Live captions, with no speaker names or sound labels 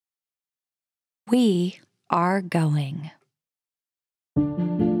We are going.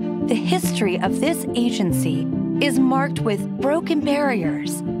 The history of this agency is marked with broken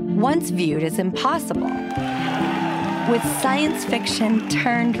barriers, once viewed as impossible, with science fiction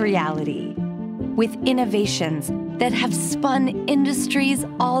turned reality, with innovations that have spun industries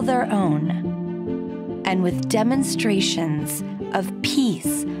all their own, and with demonstrations of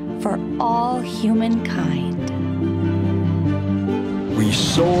peace for all humankind. We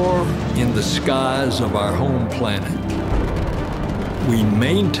soar in the skies of our home planet. We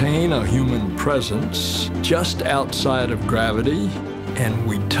maintain a human presence just outside of gravity, and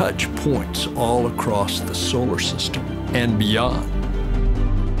we touch points all across the solar system and beyond.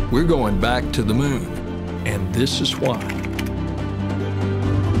 We're going back to the moon, and this is why.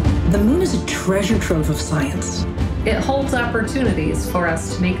 The moon is a treasure trove of science. It holds opportunities for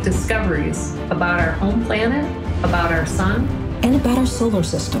us to make discoveries about our home planet, about our sun, and about our solar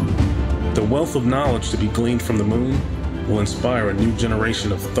system. The wealth of knowledge to be gleaned from the moon will inspire a new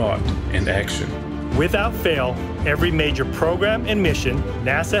generation of thought and action. Without fail, every major program and mission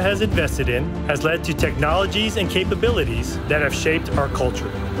NASA has invested in has led to technologies and capabilities that have shaped our culture.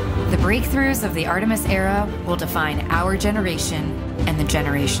 The breakthroughs of the Artemis era will define our generation and the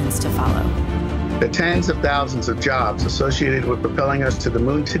generations to follow. The tens of thousands of jobs associated with propelling us to the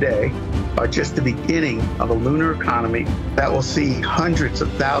moon today are just the beginning of a lunar economy that will see hundreds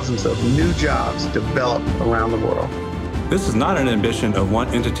of thousands of new jobs develop around the world. This is not an ambition of one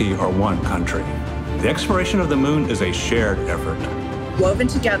entity or one country. The exploration of the moon is a shared effort, woven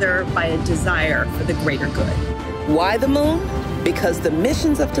together by a desire for the greater good. Why the moon? Because the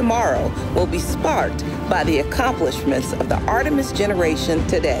missions of tomorrow will be sparked by the accomplishments of the Artemis generation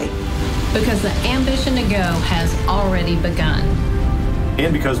today. Because the ambition to go has already begun.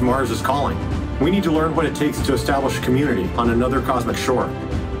 And because Mars is calling. We need to learn what it takes to establish a community on another cosmic shore.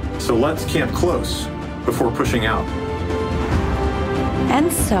 So let's camp close before pushing out.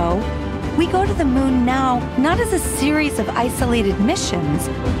 And so, we go to the moon now, not as a series of isolated missions,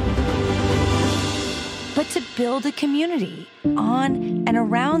 but to build a community on and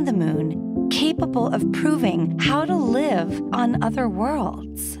around the moon capable of proving how to live on other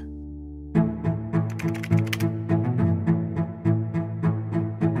worlds.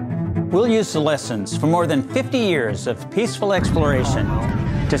 We'll use the lessons from more than 50 years of peaceful exploration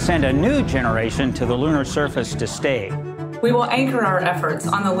to send a new generation to the lunar surface to stay. We will anchor our efforts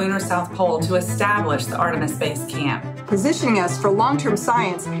on the lunar South Pole to establish the Artemis Base Camp, positioning us for long-term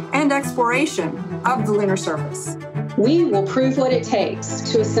science and exploration of the lunar surface. We will prove what it takes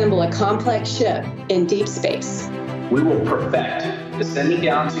to assemble a complex ship in deep space. We will perfect descending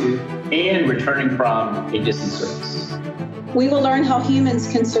down to and returning from a distant surface. We will learn how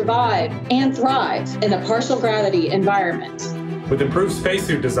humans can survive and thrive in a partial gravity environment. With improved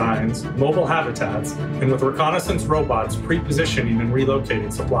spacesuit designs, mobile habitats, and with reconnaissance robots pre-positioning and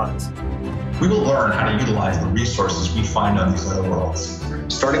relocating supplies. We will learn how to utilize the resources we find on these other worlds,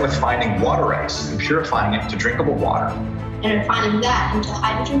 starting with finding water ice and purifying it to drinkable water. And refining that into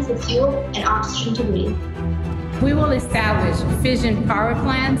hydrogen for fuel and oxygen to breathe. We will establish fission power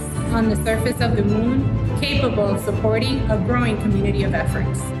plants on the surface of the moon, capable of supporting a growing community of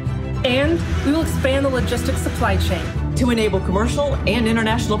efforts. And we will expand the logistics supply chain to enable commercial and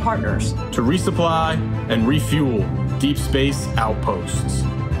international partners to resupply and refuel deep space outposts.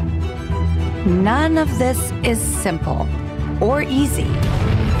 None of this is simple or easy,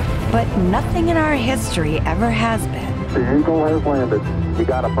 but nothing in our history ever has been. The Eagle has landed. You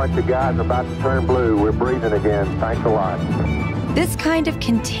got a bunch of guys about to turn blue. We're breathing again. Thanks a lot. This kind of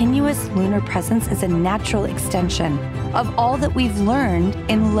continuous lunar presence is a natural extension of all that we've learned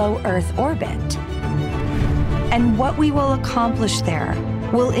in low Earth orbit. And what we will accomplish there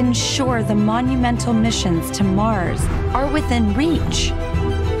will ensure the monumental missions to Mars are within reach.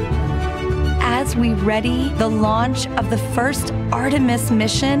 As we ready the launch of the first Artemis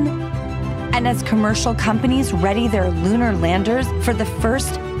mission, and as commercial companies ready their lunar landers for the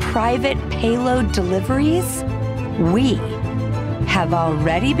first private payload deliveries, we have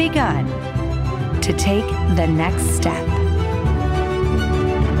already begun to take the next step.